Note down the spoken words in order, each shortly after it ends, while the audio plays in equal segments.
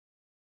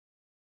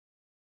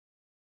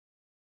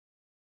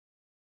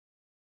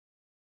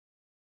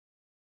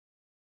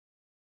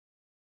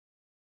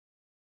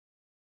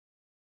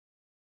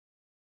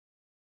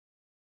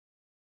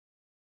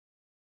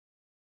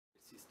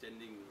she's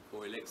standing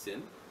for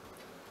election,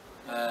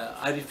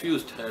 I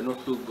refused her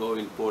not to go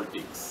in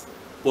politics.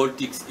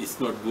 Politics is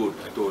not good,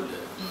 I told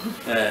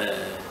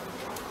her.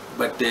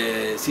 But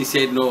she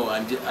said, no, I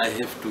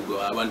have to go,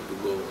 I want to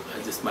go.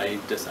 I just, my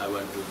interest, I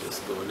want to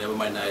just go. Never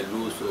mind I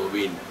lose or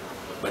win,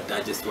 but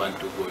I just want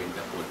to go in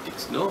the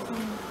politics, no?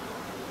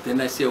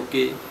 Then I say,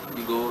 okay,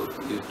 you go,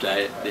 you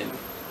try it then.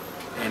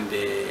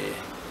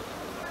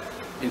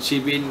 And she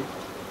been,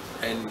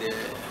 and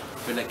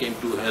when I came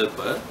to help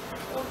her,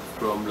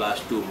 from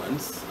last 2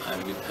 months,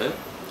 I'm with her.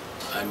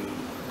 I'm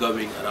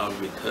going around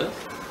with her.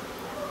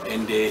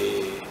 And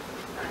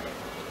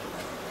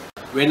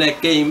when I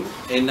came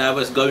and I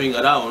was going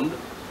around,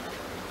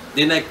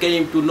 then I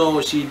came to know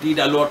she did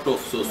a lot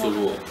of social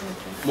work,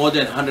 more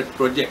than 100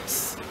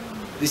 projects.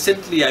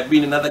 Recently, I've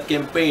been in another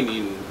campaign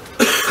in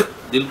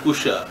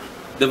Dilkusha,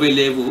 the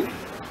Levu,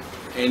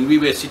 and we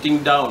were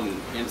sitting down,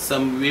 and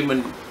some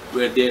women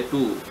were there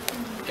too.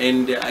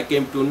 And I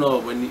came to know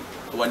when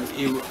one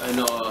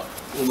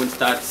woman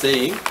started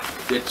saying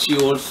that she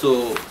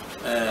also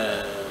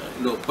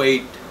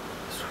paid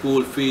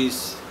school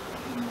fees,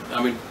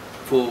 I mean,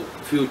 for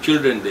few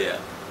children there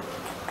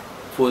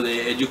for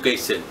their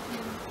education.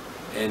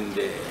 And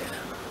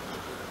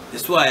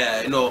that's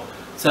why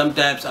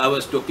sometimes I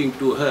was talking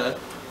to her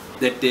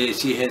that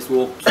she has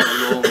worked so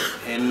long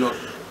and not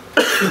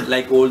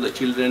like all the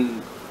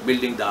children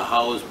building the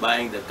house,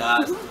 buying the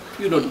cars,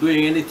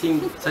 doing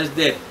anything such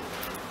that.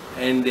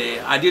 And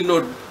I did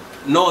not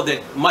know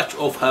that much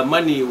of her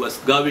money was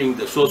going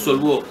the social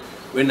work.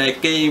 When I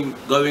came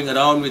going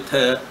around with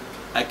her,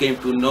 I came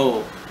to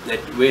know that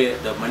where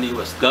the money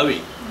was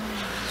going.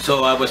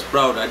 So I was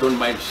proud. I don't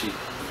mind she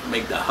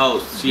make the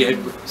house. She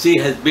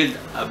has built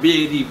a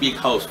very big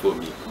house for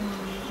me,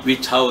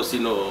 which house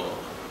it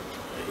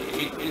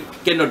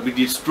cannot be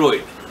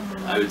destroyed.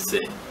 I will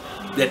say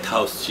that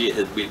house she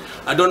has built.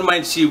 I don't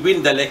mind she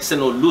win the election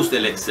or lose the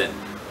election.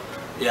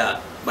 Yeah,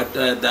 but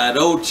the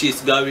road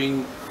she's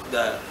going,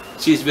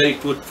 she's very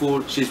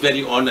truthful. She's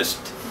very honest.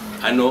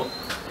 I know,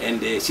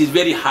 and she's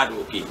very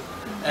hardworking.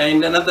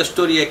 And another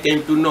story I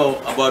came to know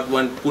about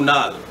one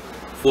Kunal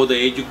for the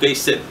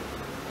education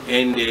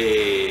and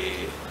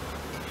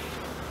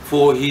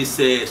for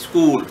his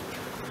school.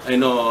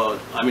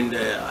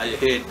 I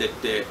heard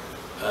that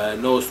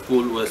no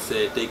school was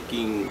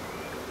taking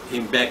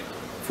him back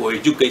for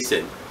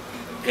education.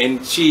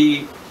 And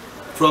she,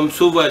 from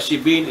Suva, she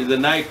been in the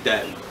night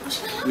time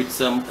with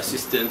some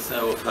assistance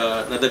of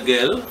another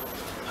girl,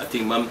 I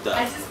think Mamta.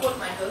 I just got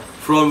my help.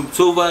 From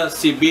Suva,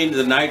 she been in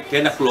the night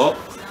 10 o'clock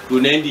to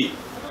Nandi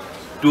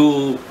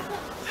to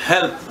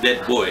help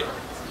that boy.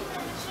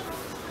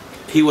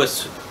 He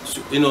was,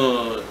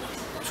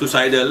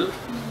 suicidal,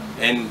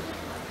 and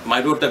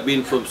my daughter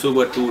been from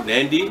Suva to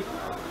Nandi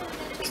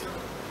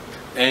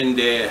and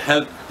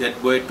helped that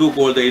boy, took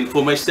all the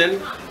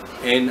information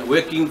and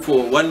working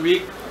for 1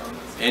 week,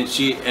 and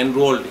she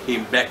enrolled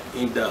him back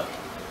in the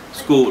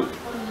school.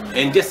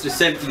 And just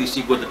recently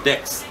she got a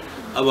text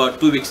about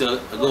 2 weeks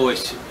ago,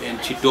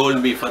 and she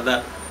told me,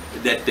 Father,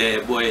 that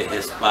the boy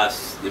has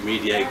passed the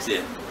media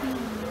exam.